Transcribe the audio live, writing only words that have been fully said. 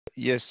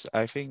Yes,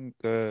 I think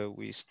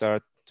we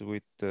start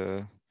with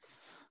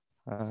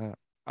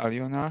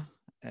Aliona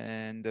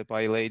and the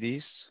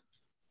PyLadies,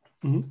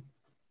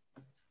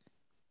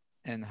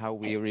 and how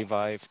we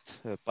revived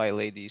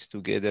PyLadies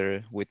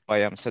together with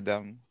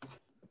Py.Amsterdam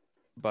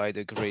by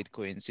the great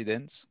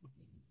coincidence.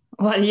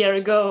 1 year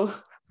ago.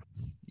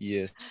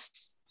 Yes.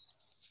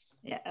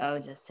 Yeah, oh,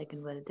 just a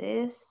second, what it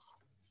is.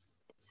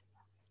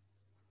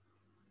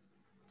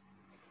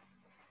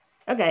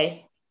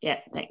 Okay, yeah,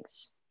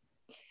 thanks.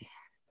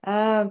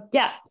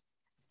 Yeah,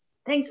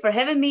 thanks for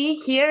having me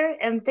here,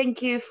 and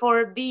thank you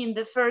for being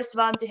the first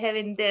one to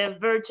having the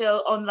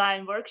virtual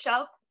online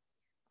workshop.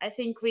 I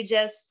think we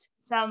just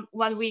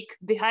 1 week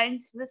behind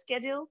the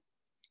schedule.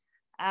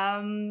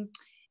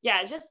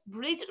 Yeah, just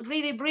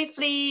really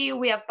briefly,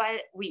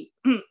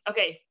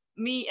 okay,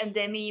 me and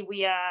Demi,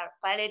 we are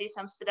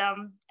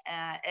Py.Amsterdam.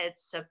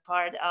 It's a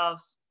part of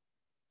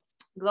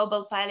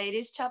global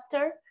Py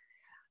chapter.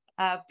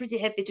 Pretty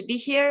happy to be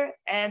here,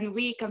 and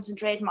we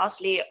concentrate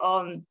mostly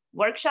on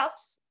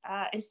workshops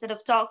instead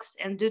of talks,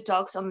 and do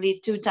talks only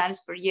 2 times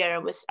per year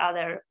with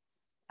other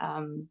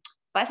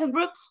Python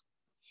groups.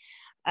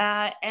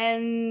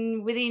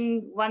 And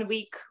within 1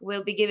 week,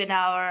 we'll be giving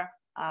our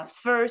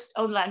first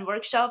online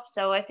workshop.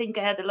 So I think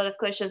I had a lot of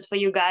questions for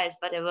you guys,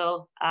 but I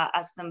will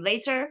ask them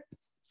later.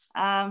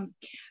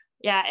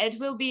 Yeah, it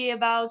will be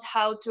about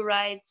how to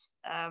write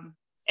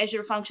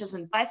Azure functions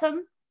in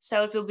Python.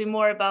 So it will be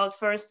more about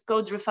first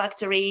code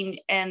refactoring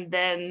and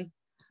then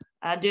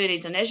doing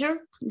it on Azure,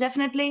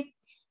 definitely.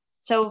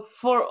 So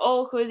for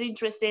all who is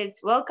interested,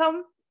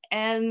 welcome.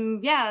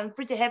 And yeah, I'm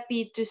pretty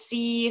happy to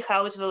see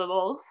how it will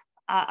evolve.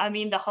 I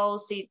mean,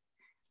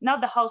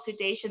 not the whole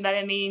situation, but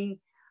I mean,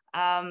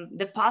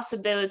 the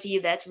possibility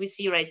that we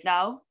see right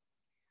now,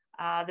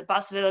 the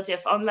possibility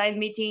of online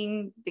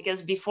meeting,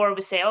 because before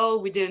we say, oh,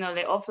 we're doing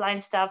only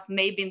offline stuff,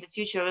 maybe in the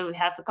future we'll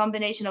have a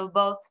combination of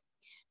both.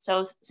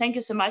 So thank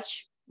you so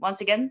much once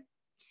again.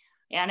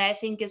 And I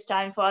think it's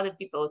time for other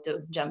people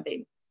to jump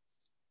in.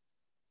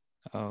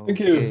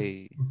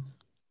 Okay.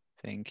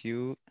 Thank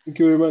you. Thank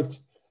you very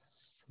much.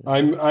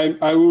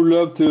 I would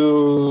love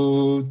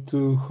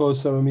to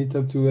host our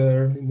meetup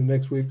together in the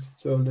next weeks.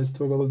 So let's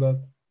talk about that.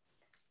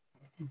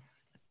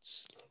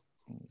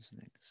 Who's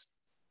next?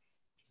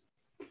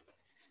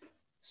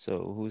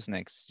 So who's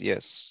next?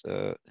 Yes.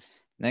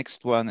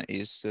 Next one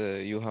is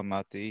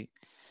Yuhamati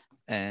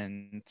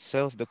and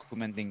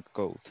self-documenting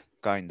code,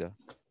 kinda.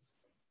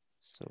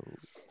 So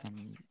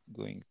I'm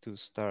going to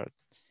start.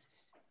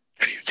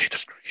 Can you see the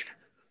screen?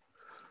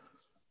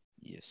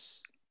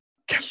 Yes.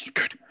 Yes,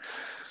 good.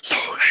 So,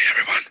 hey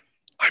everyone,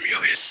 I'm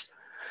Yuhis.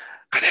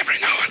 And every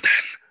now and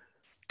then,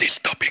 this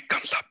topic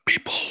comes up.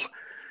 People,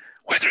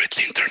 whether it's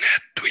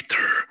internet,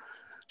 Twitter,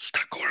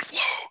 Stack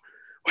Overflow,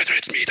 whether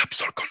it's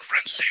meetups or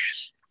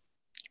conferences,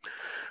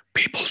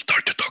 people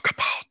start to talk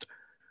about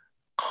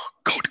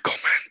code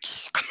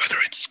comments and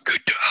whether it's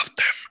good to have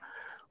them,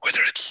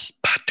 whether it's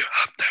bad to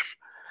have them.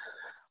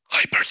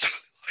 I personally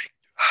like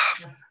to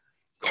have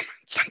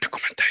comments and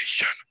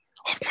documentation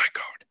of my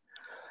code.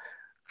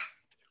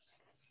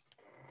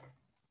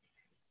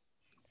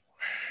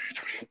 Wait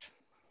a minute.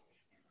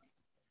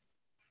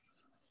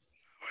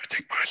 I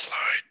think my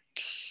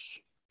slides.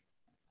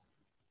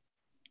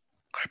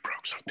 I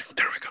broke something.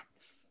 There we go.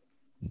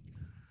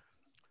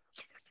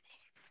 So first of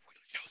all, I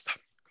will show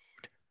some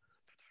code that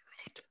I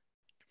wrote to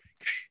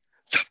make a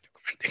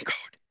self-documenting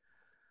code.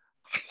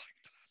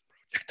 Unlike the last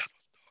project that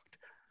was talked,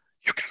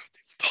 you cannot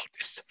install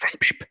this from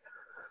pip.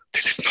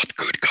 This is not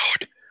good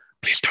code.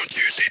 Please don't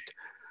use it.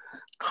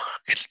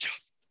 It's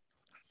just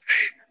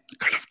a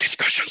kind of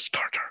discussion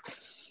starter.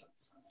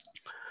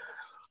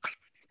 And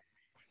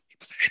when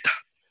people say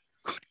that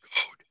good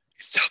code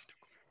is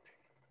self-documenting,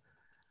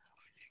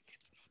 I think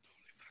it's not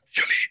only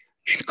factually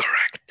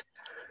incorrect,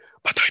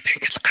 but I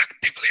think it's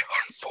actively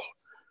harmful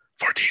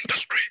for the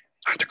industry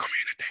and the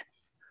community.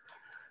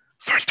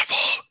 First of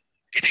all,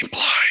 it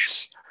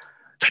implies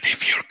that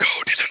if your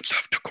code isn't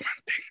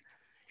self-documenting,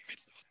 if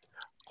it's not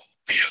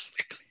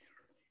obviously clear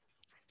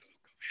from the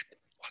look of it,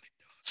 what it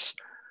does,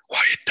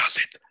 why it does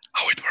it,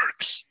 how it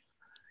works,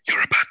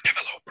 you're a bad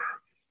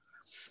developer.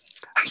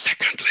 And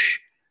secondly,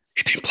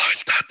 it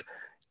implies that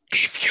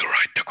if you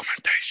write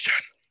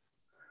documentation,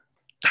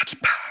 that's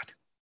bad.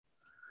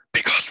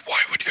 Because why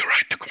would you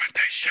write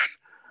documentation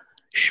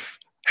if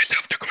a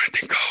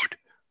self-documenting code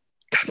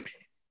can be,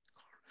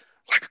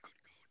 like a good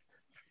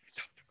code, can be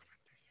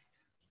self-documenting?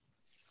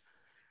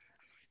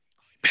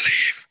 I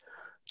believe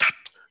that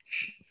no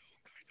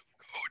kind of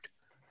code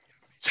can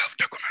be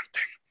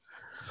self-documenting.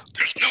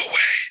 There's no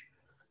way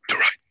to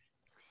write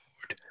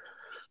code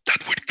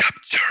that would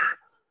capture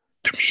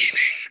the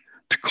meaning,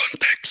 the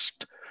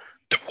context,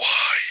 the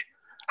why,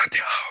 and the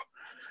how.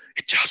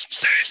 It just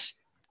says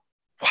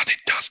what it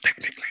does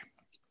technically.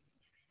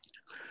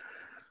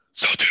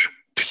 So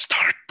to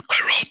start, I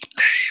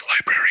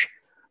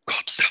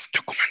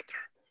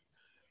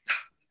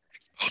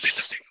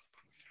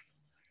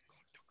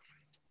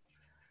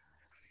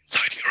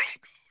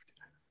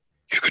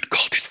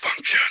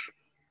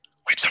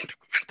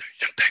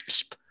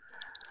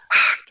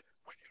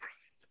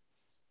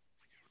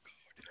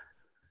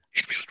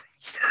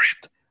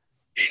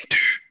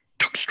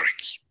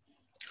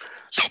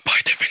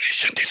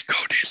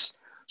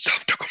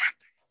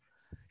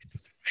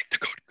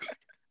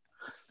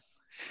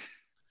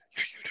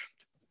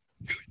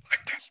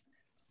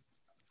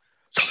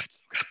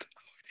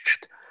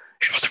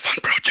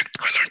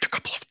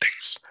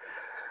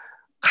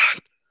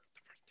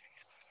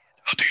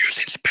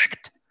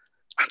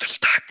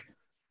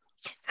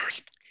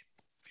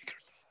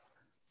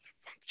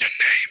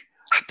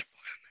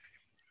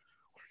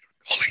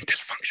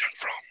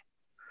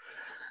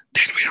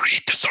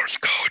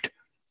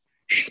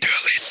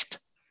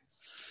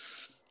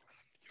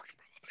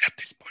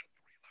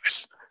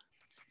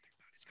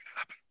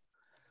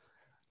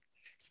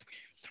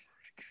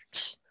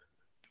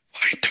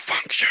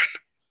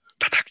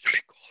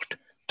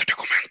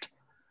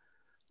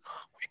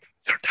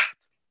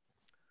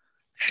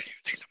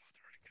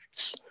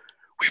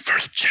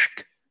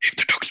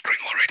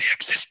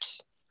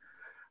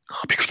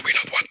because we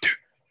don't want to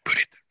put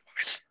it there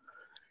twice.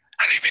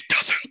 And if it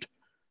doesn't,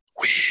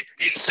 we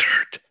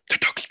insert the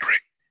doc string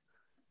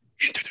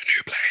into the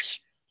new place.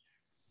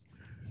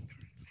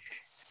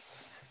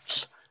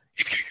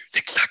 If you use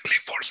exactly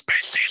 4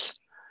 spaces,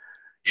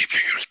 if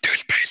you use 2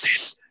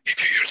 spaces, if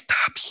you use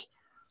tabs,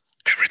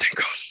 everything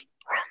goes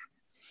wrong.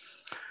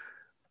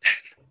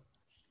 Then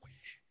we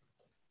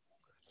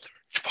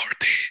search for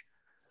the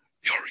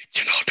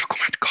original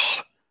document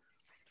call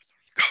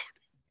from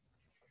the source code.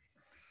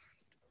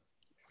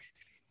 We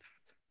delete that.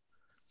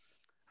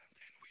 And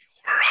then we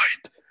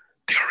overwrite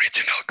the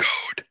original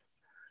code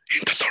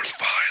in the source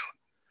file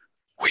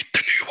with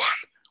the new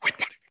one with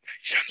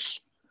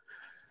modifications.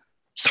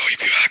 So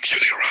if you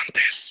actually run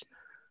this,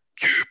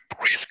 you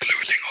risk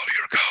losing all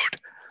your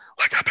code,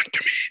 like happened to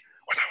me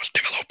when I was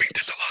developing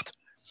this a lot.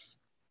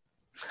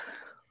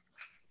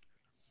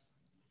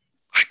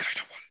 I kind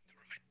of wanted to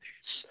write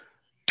this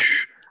to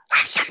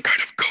have some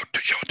kind of code to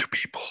show to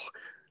people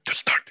to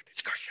start the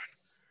discussion.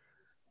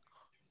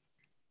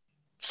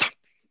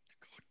 Something, the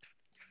code that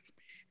can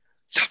be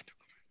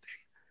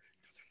self-documenting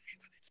doesn't mean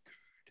that it's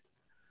good.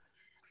 And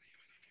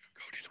even if your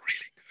code is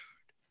really good,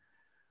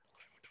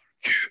 I would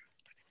argue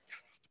that it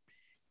cannot be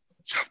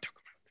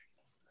self-documenting.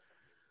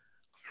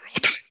 I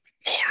wrote a little bit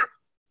more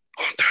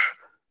on the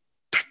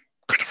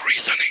kind of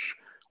reasoning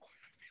why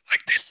I feel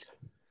like this.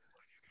 And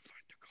you can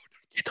find the code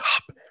on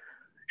GitHub.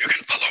 You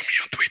can follow me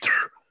on Twitter.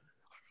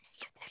 I will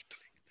also post the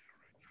link there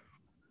right now.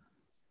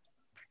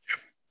 Thank you.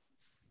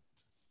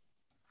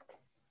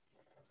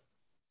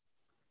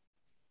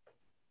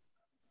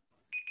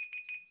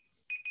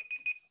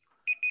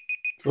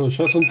 So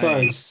just on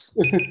time. Nice.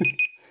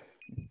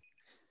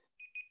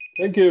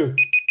 Thank you.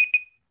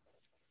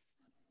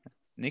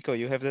 Nico,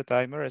 you have the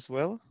timer as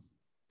well?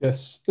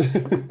 Yes.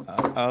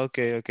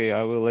 Okay,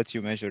 I will let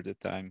you measure the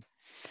time.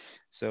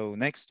 So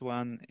next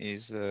one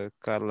is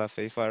Karla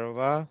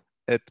Fejfarova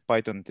at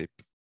Python tip.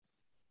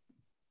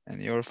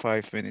 And your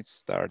 5 minutes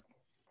start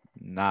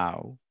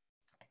now.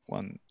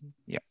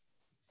 Yeah.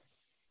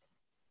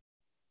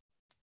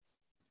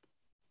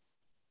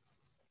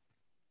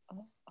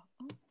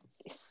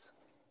 This.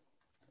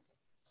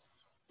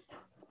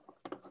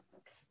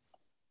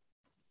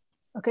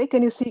 Okay,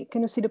 can you see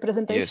the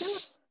presentation?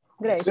 Yes.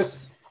 Great.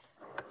 Yes.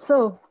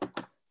 So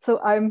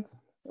I'm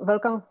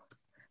welcome.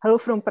 Hello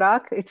from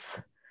Prague.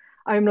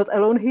 I'm not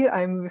alone here.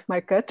 I'm with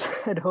my cat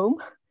at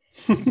home.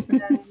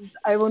 And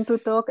I want to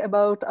talk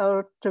about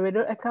our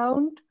Twitter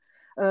account,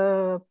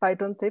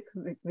 Python tip,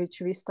 which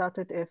we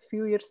started a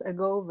few years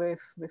ago with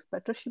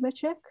Petr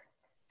Šimeček.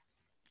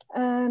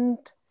 And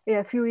yeah,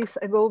 a few years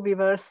ago we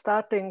were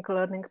starting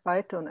learning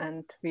Python,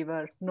 and we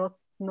were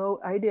no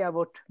idea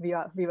what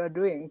we were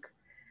doing.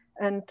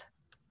 And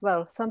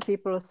well, some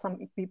people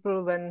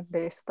when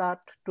they start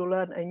to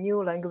learn a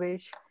new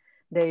language,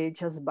 they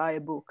just buy a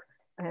book,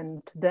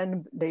 and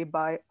then they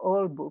buy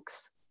all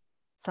books.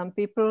 Some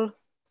people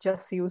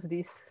just use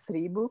these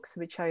 3 books,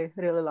 which I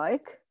really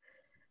like,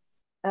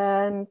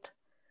 and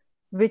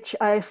which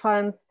I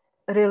find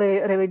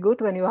really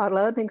good when you are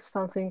learning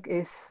something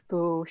is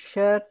to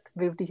share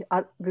with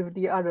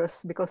the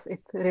others, because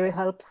it really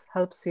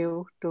helps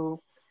you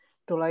to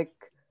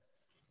like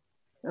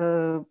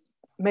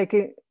make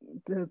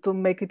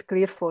it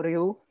clear for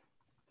you.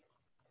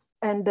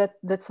 And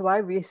that's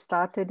why we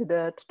started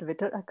that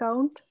Twitter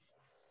account.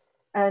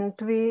 And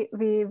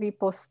we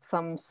post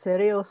some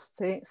serious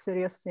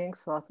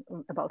things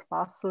about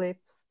path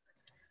slips,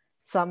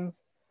 some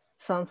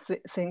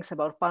things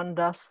about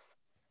pandas,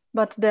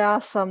 but there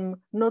are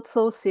some not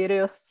so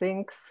serious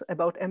things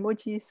about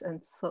emojis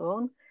and so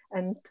on.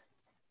 And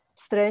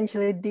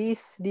strangely,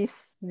 these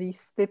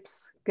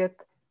tips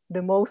get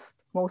the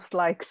most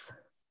likes.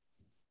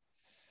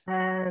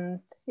 And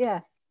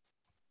yeah,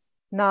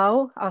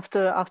 now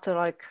after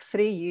like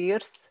 3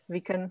 years,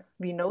 we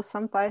know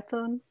some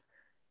Python,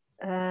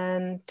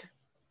 and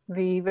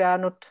we are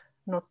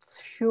not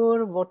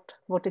sure what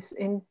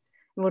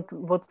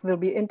will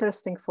be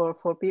interesting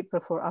for people,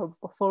 for our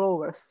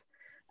followers.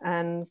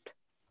 And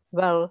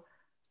well,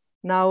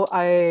 now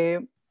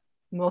I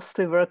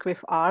mostly work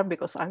with R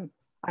because I'm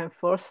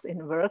forced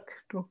in work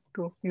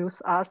to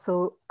use R,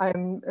 so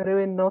I'm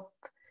really not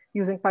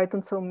using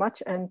Python so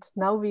much. And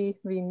now we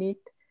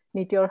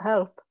need your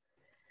help.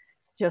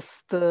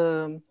 Just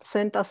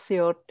send us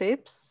your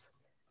tips.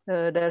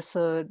 There's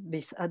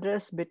this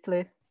address,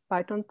 bit.ly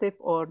Python tip,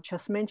 or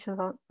just mention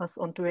us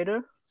on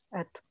Twitter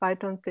at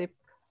Python tip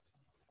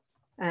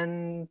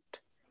and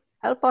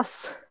help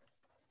us.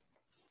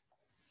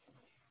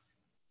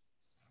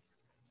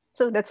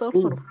 So that's all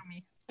for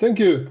me. Thank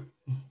you.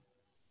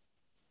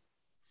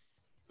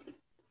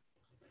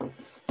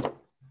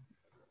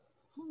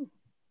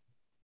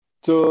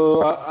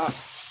 So I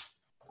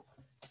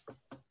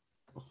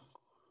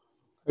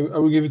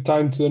will give it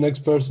time to the next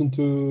person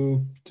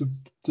to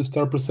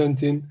start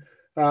presenting.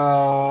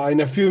 In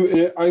a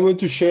few, I'm going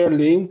to share a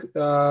link.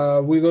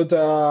 We got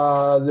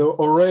the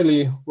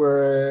O'Reilly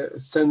where they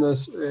send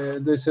us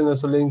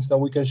a link that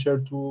we can share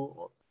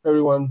to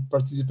everyone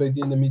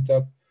participating in the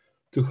meetup.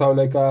 to have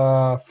like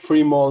a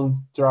 3-month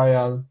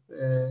trial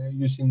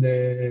using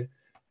the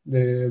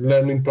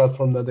learning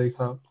platform that they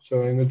have.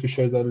 So I'm going to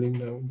share that link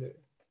now in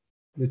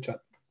the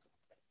chat.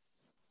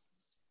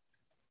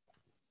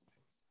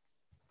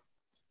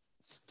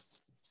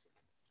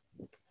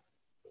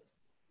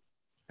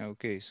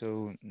 Okay,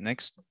 so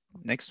next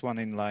one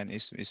in line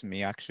is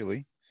me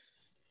actually.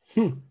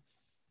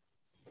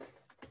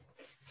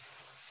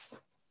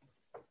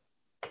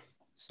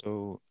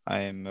 So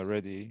I am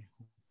ready.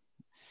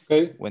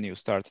 Okay. When you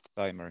start the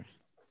timer.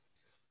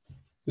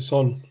 It's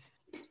on.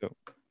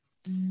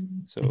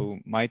 So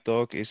my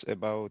talk is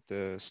about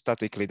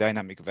statically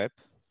dynamic web,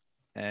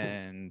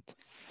 and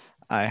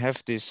I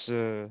have this.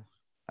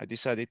 I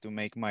decided to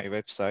make my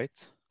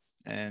website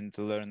and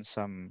to learn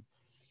some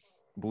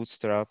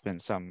Bootstrap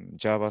and some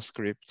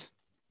JavaScript,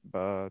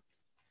 but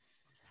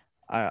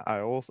I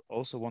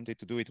also wanted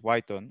to do it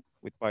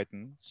with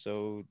Python.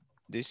 So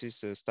this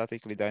is a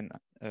static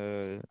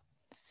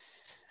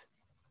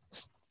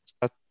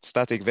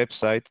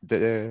website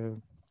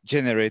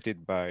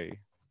generated by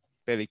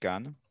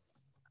Pelican.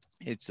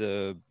 It's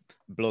a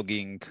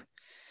blogging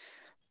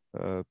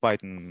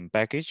Python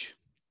package.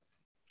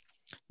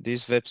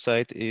 This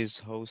website is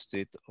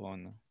hosted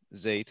on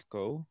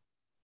Z8Co,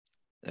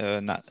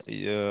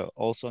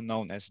 also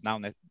known as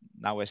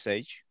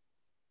NowSH.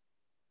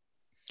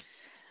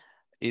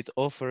 It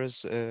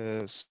offers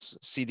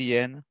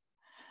CDN,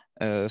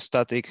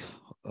 static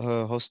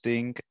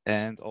hosting,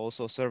 and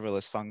also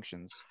serverless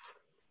functions.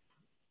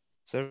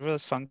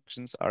 Serverless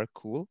functions are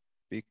cool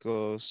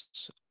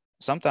because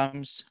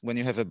sometimes when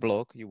you have a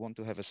blog, you want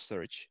to have a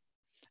search.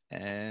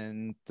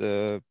 And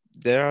there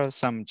are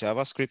some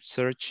JavaScript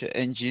search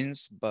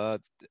engines,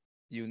 but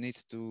you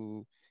need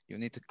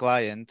a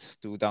client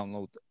to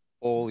download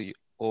all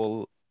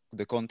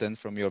the content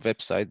from your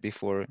website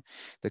before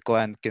the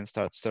client can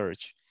start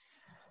search.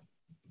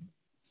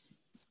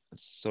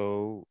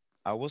 So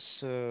I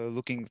was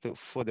looking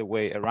for the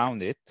way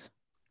around it.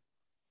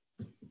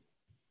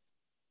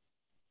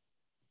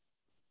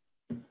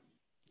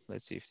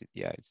 Let's see if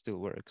it still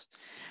works.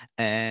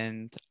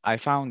 And I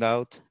found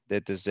out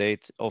that the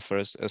Z8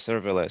 offers a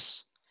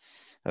serverless.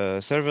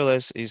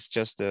 Serverless is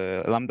just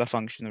a Lambda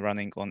function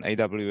running on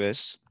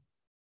AWS.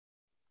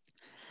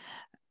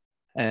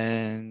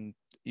 And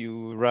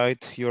you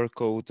write your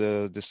code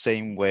the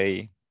same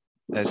way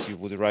as you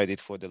would write it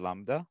for the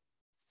Lambda.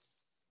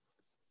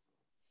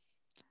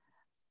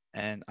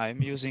 And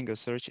I'm using a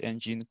search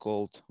engine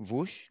called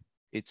Whoosh.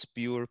 It's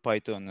pure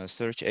Python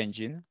search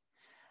engine.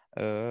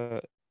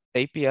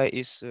 API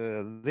is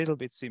a little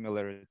bit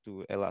similar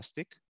to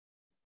Elastic.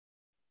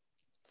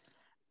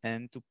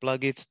 And to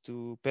plug it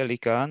to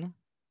Pelican,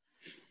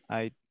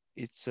 I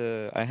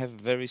have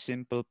a very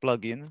simple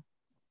plugin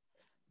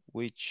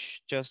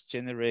which just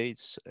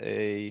generates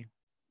a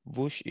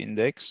Whoosh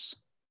index,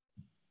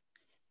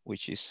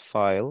 which is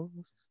file,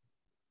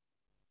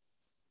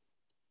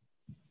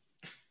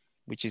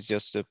 which is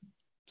just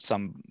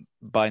some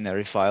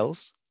binary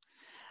files.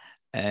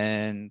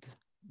 And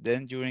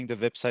then during the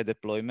website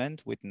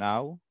deployment with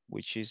now,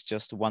 which is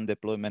just one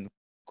deployment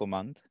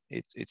command,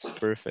 it's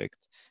perfect.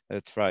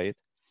 Try it.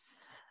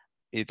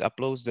 It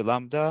uploads the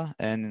Lambda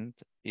and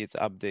it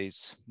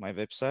updates my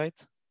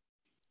website.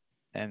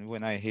 And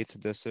when I hit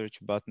the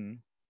search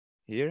button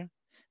here,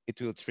 it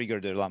will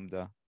trigger the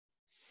Lambda.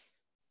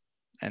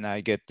 And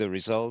I get the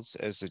results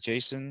as a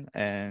JSON,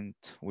 and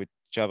with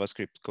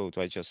JavaScript code,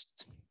 I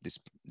just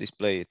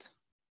display it.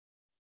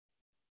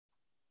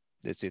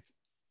 That's it.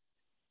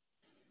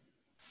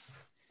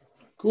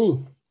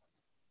 Cool.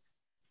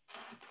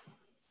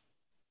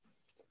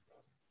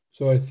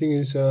 So I think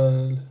it's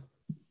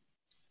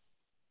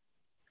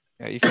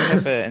if you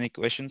have any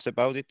questions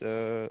about it,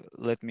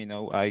 let me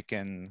know. I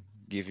can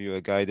give you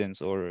a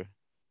guidance or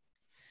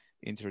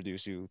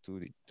introduce you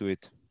to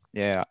it.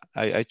 Yeah,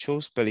 I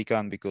chose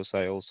Pelican because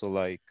I also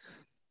like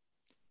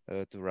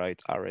to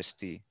write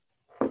RST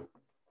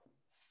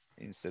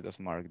instead of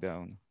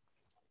Markdown.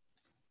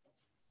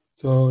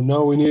 So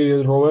now we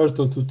need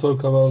Roberto to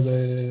talk about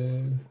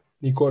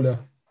Nicola.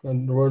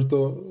 And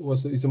Roberto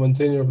is a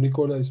maintainer of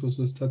Nicola. This was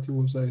a static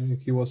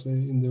website. He was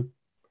in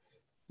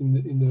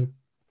the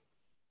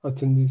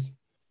attendees.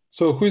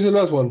 So who is the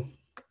last one?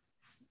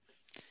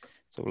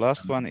 So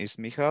last one is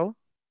Michal,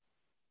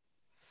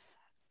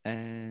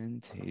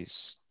 and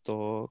his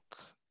talk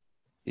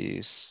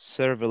is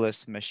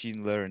serverless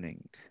machine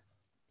learning.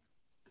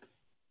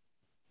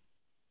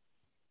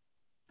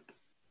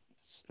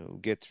 So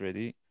get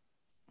ready.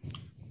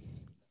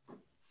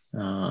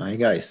 Hi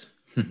guys.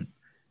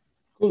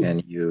 Cool. Can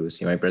you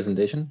see my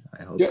presentation?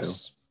 I hope Yes.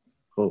 so.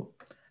 Cool.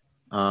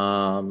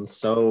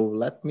 So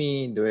let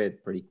me do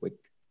it pretty quick.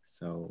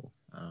 So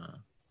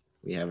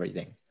we have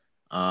everything.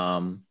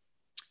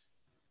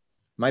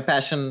 My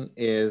passion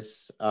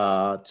is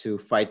to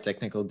fight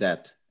technical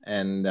debt.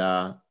 And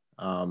I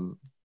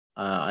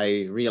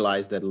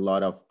realized that a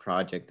lot of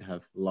projects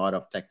have a lot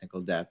of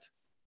technical debt.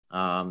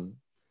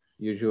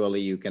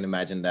 Usually you can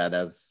imagine that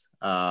as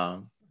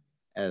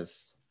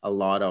a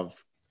lot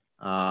of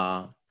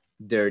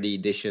dirty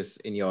dishes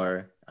in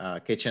your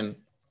kitchen,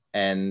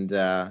 and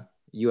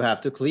you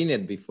have to clean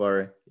it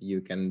before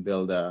you can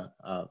build a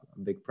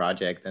big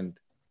project and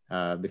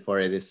before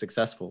it is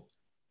successful.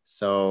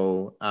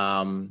 So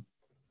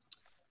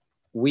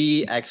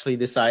we actually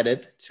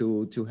decided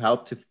to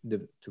help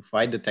to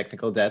fight the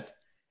technical debt,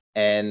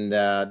 and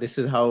this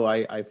is how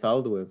I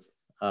felt with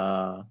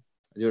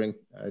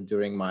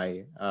during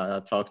my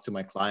talks to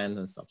my clients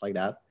and stuff like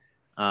that.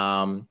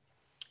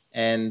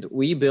 And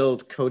we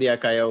built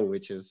Kodiak.io,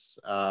 which is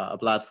a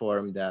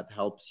platform that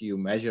helps you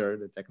measure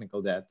the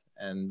technical debt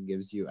and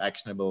gives you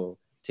actionable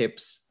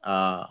tips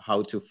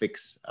how to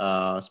fix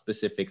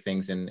specific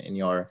things in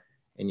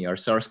your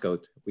source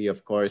code. We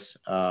of course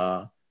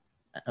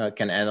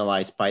can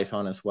analyze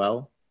Python as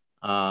well,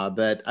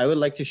 but I would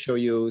like to show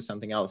you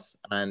something else,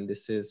 and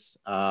this is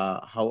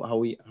how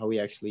we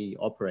actually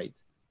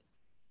operate.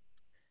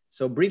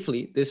 So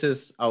briefly, this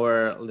is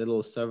our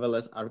little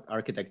serverless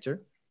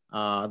architecture.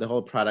 The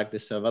whole product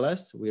is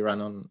serverless. We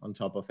run on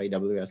top of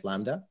AWS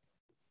Lambda,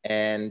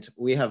 and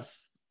we have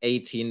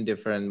 18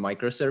 different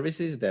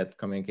microservices that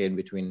communicate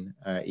between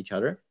each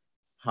other.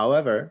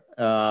 However,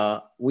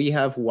 we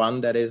have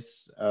one that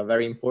is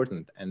very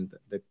important, and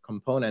the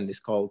component is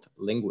called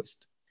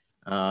linguist.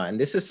 And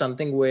this is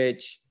something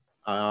which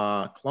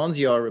clones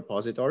your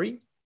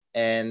repository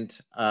and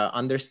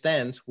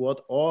understands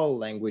what all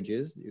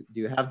languages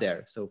do you have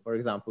there. So for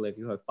example, if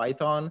you have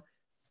Python,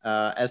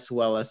 as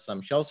well as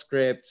some shell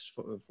scripts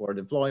for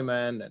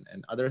deployment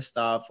and other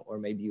stuff, or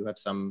maybe you have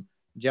some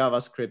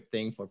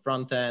JavaScripting for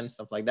front end,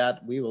 stuff like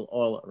that, we will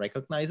all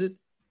recognize it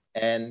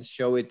and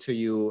show it to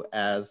you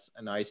as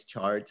a nice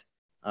chart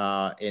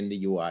in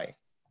the UI.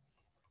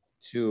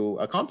 To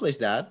accomplish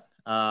that,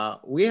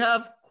 we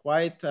have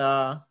quite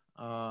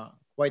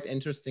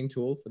interesting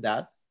tool for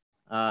that.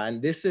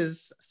 And this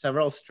is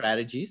several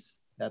strategies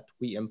that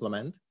we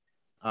implement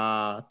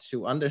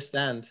to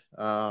understand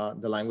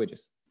the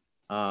languages.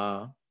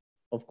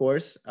 Of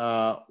course,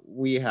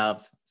 we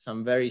have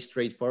some very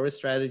straightforward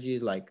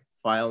strategies like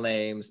file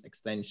names,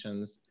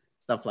 extensions,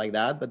 stuff like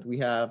that, but we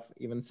have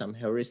even some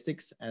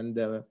heuristics, and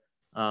the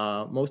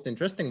most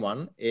interesting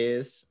one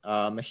is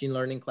machine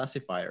learning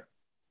classifier.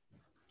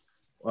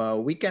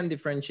 We can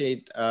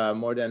differentiate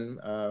more than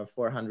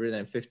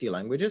 450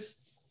 languages,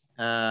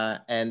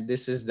 and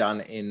this is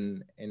done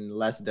in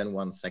less than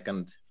 1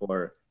 second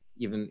for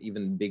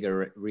even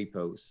bigger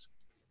repos.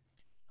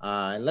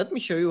 And let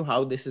me show you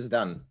how this is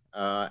done.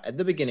 At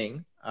the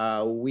beginning,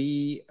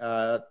 we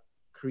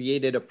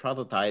created a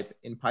prototype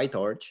in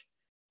PyTorch.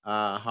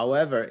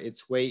 However,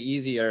 it's way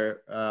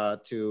easier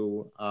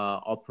to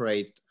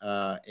operate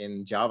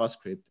in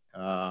JavaScript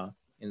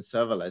in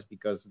serverless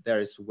because there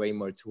is way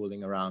more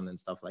tooling around and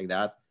stuff like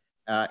that.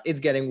 It's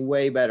getting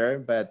way better,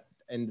 but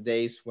in the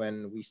days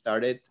when we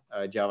started,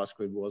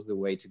 JavaScript was the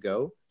way to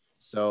go.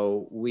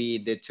 So we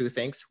did two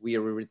things. We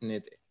rewritten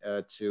it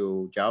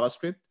to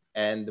JavaScript,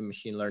 and the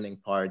machine learning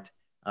part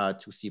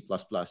to C++,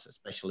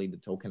 especially the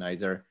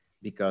tokenizer,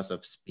 because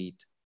of speed.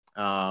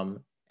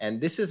 And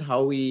this is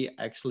how we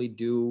actually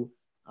do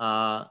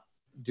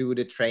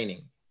the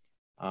training.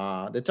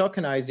 The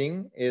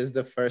tokenizing is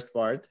the first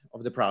part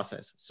of the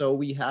process. So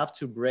we have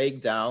to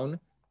break down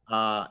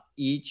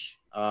each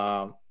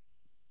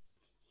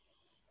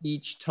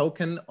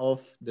token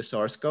of the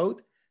source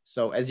code.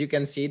 So as you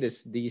can see,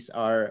 these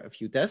are a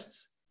few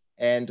tests,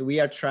 and we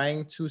are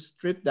trying to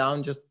strip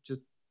down just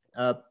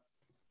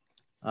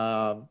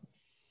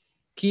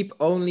keep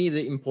only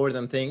the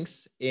important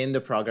things in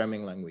the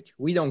programming language.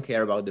 We don't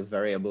care about the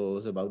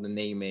variables, about the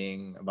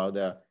naming, about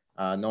the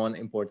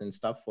non-important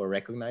stuff for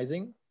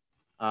recognizing,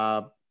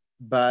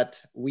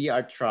 but we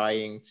are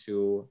trying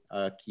to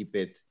keep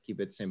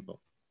it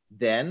simple.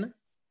 Then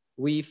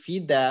we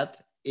feed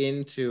that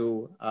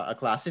into a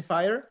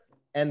classifier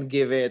and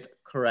give it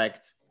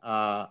correct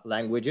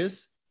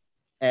languages.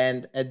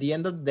 And at the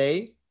end of the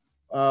day,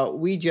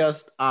 we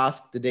just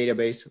ask the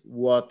database,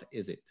 what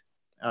is it?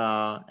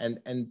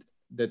 And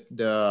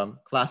the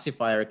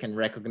classifier can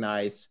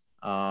recognize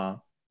the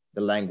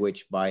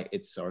language by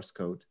its source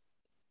code.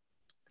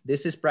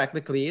 This is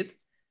practically it.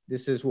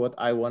 This is what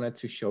I wanted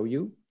to show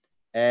you.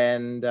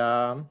 And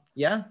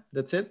yeah,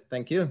 that's it.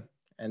 Thank you.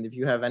 And if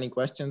you have any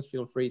questions,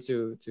 feel free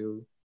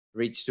to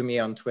reach to me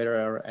on Twitter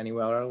or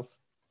anywhere else.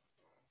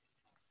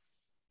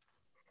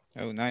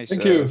 Oh, nice.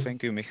 Thank you.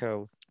 Thank you,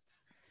 Michal.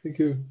 Thank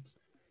you.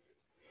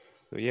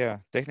 So yeah,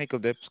 technical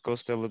debt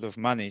cost a lot of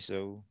money.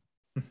 So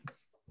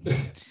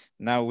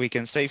now we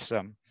can save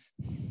some.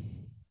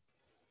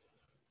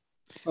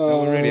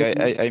 No,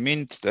 really, I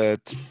mean,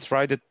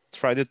 try the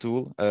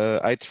tool.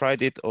 I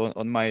tried it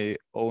on my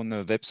own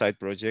website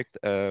project.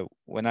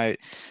 When I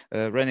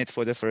ran it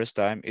for the first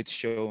time, it's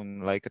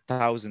shown like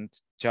 1,000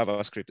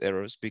 JavaScript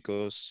errors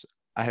because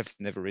I have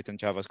never written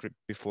JavaScript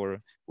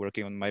before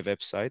working on my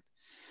website,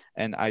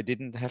 and I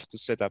didn't have to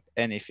set up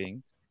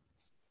anything.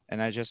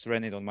 And I just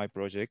ran it on my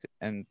project,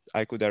 and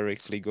I could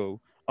directly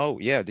go, oh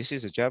yeah, this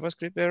is a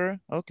JavaScript error.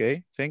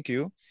 Okay, thank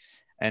you.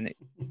 And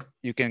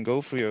you can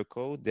go through your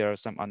code. There are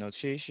some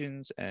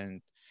annotations, and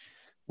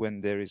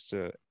when there is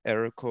a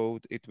error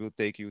code, it will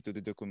take you to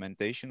the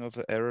documentation of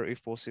the error if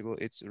possible.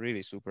 It's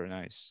really super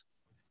nice.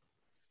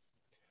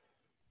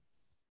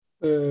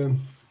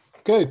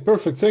 Okay,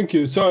 perfect. Thank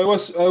you. So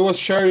I was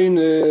sharing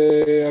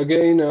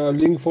again a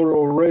link for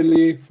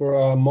O'Reilly for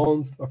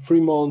a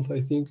free month,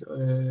 I think,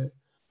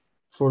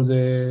 for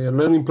the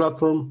learning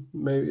platform.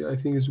 Maybe I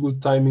think it's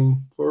good timing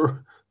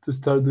for to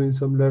start doing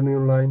some learning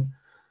online.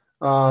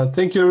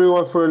 Thank you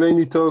everyone for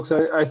Laney Talks.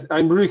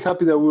 I'm really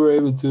happy that we were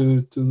able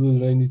to do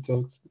Laney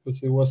Talks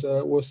because it was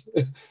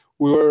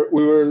we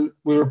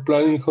were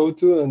planning how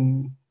to,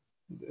 and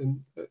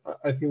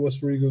I think it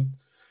was really good.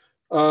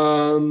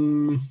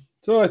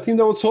 So I think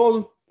that was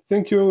all.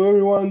 Thank you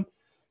everyone.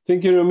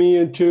 Thank you to me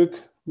and Chuck.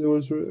 There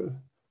was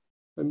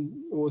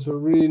a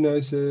really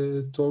nice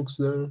talks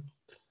there.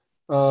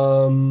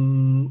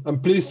 And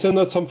please send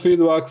us some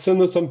feedback.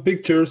 Send us some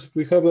pictures.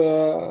 We have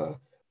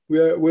we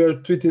are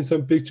tweeting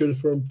some pictures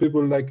from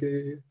people like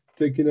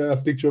taking a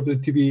picture of the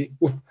TV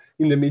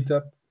in the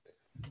meetup.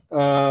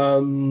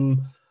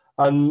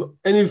 And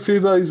any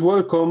feedback is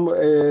welcome.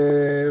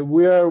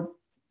 We are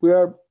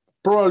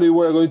probably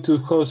we're going to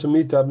host a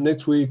meetup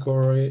next week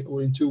or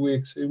in 2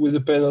 weeks. It will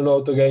depend a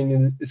lot again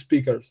in the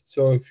speakers.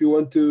 So if you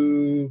want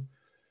to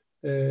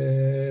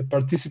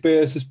participate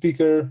as a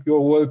speaker,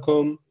 you're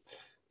welcome.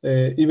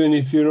 Even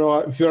if you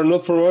are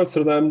not from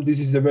Amsterdam, this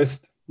is the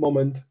best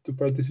moment to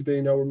participate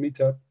in our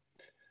meetup.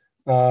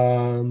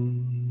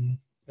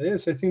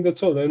 Yes, I think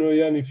that's all. I know,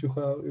 Jan, if you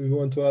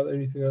want to add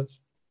anything else.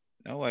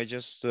 No, I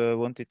just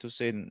wanted to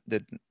say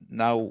that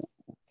now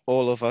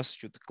all of us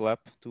should clap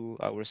to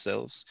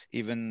ourselves,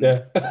 even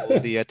all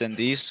the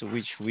attendees,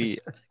 which we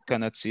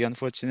cannot see,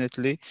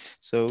 unfortunately.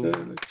 So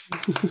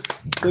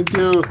thank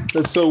you.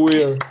 That's so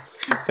weird.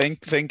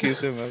 Thank you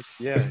so much.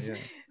 Yeah.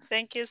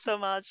 Thank you so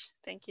much.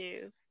 Thank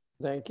you.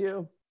 Thank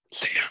you.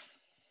 See ya.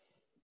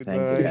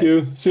 Goodbye. Thank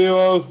you. See you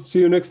all. See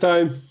you next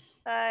time.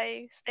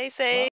 Bye. Stay safe.